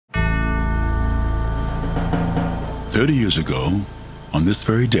30 years ago, on this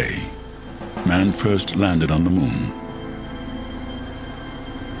very day, man first landed on the moon.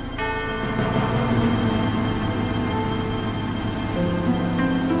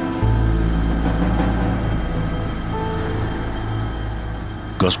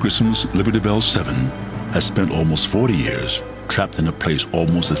 Gus Grissom's Liberty Bell 7 has spent almost 40 years trapped in a place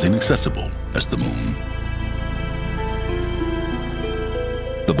almost as inaccessible as the moon.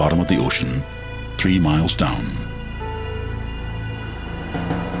 The bottom of the ocean, 3 miles down.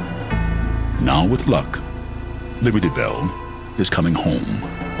 Now with luck, Liberty Bell is coming home.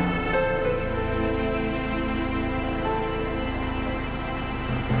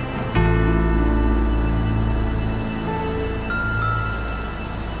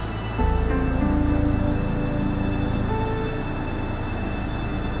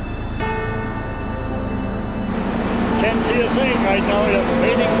 Can't see a thing right now, just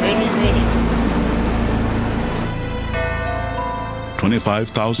waiting.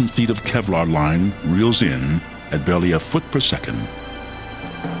 25,000 feet of Kevlar line reels in at barely a foot per second.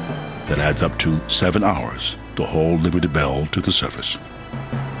 That adds up to 7 hours to haul Liberty Bell to the surface.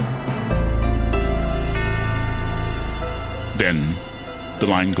 Then the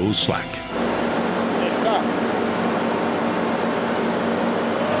line goes slack. They stop.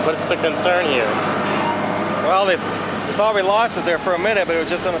 What's the concern here? Well, we thought we lost it there for a minute, but it was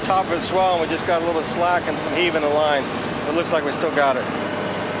just on the top of a swell, and we just got a little slack and some heave in the line. It looks like we still got it.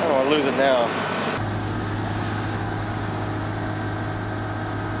 I don't want to lose it now.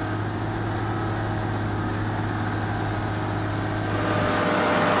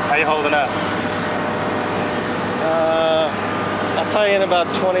 How you holding up? I'll tell you in about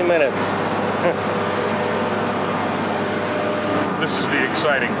 20 minutes. This is the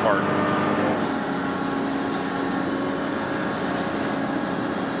exciting part.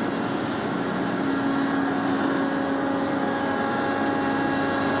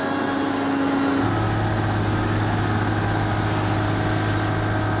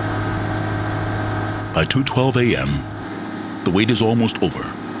 By 2:12 a.m., the wait is almost over.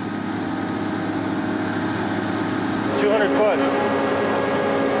 200 foot.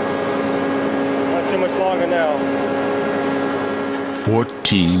 Not too much longer now.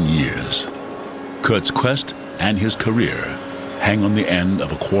 14 years. Kurt's quest and his career hang on the end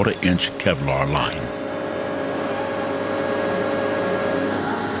of a 1/4-inch Kevlar line.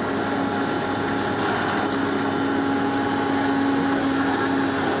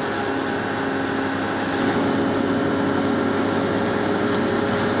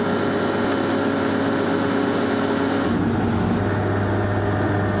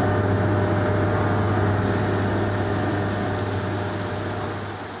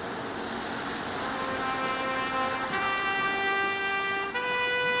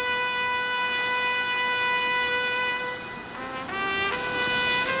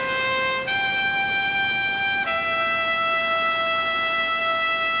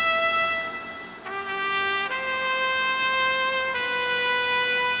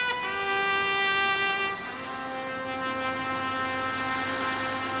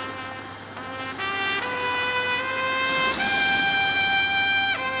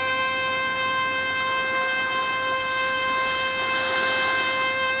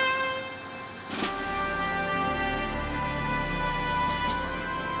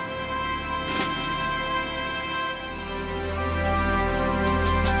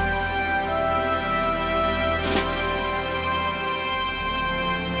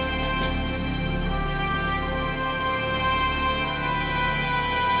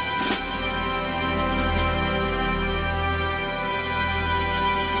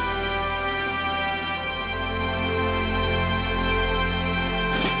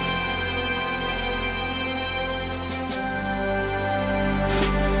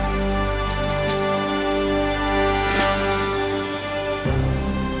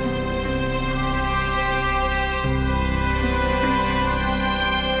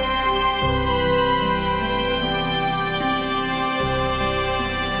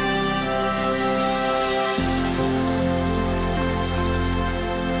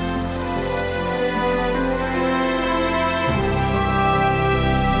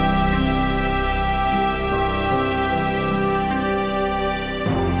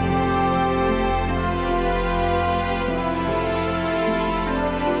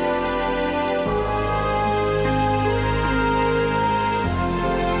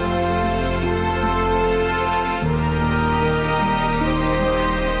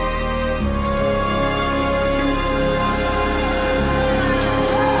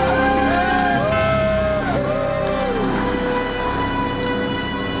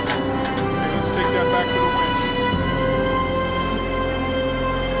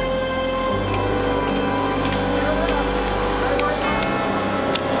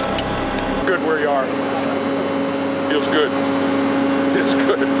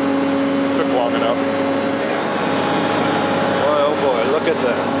 Good. Took long enough. Boy, oh boy, look at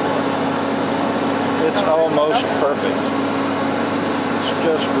that. It's almost perfect. It's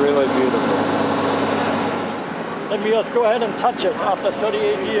just really beautiful. Let me just go ahead and touch it after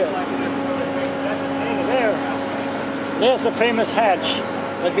 38 years. There. There's the famous hatch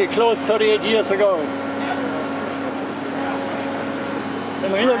that we closed 38 years ago.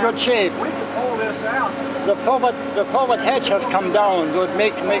 In real good shape. We can pull this out. The forward hatch has come down, so it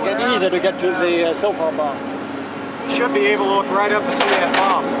make it easier to get to the sofa bar. You should be able to look right up and see that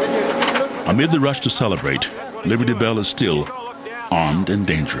bomb. Amid the rush to celebrate, Liberty Bell is still armed and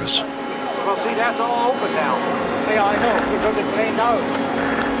dangerous. Well, see, that's all open now. Yeah, I know, because it's cleaned out.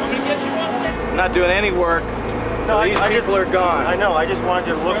 I'm not doing any work. No, These people are gone. I know, I just wanted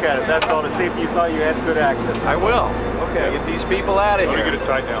you to look at it, that's all, to see if you thought you had good access. I will. Okay, get these people out of Let me here. get it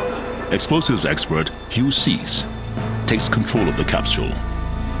tied down. Explosives expert Hugh Cease takes control of the capsule.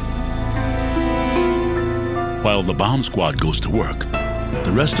 While the bomb squad goes to work,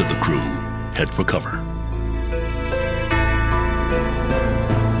 the rest of the crew head for cover.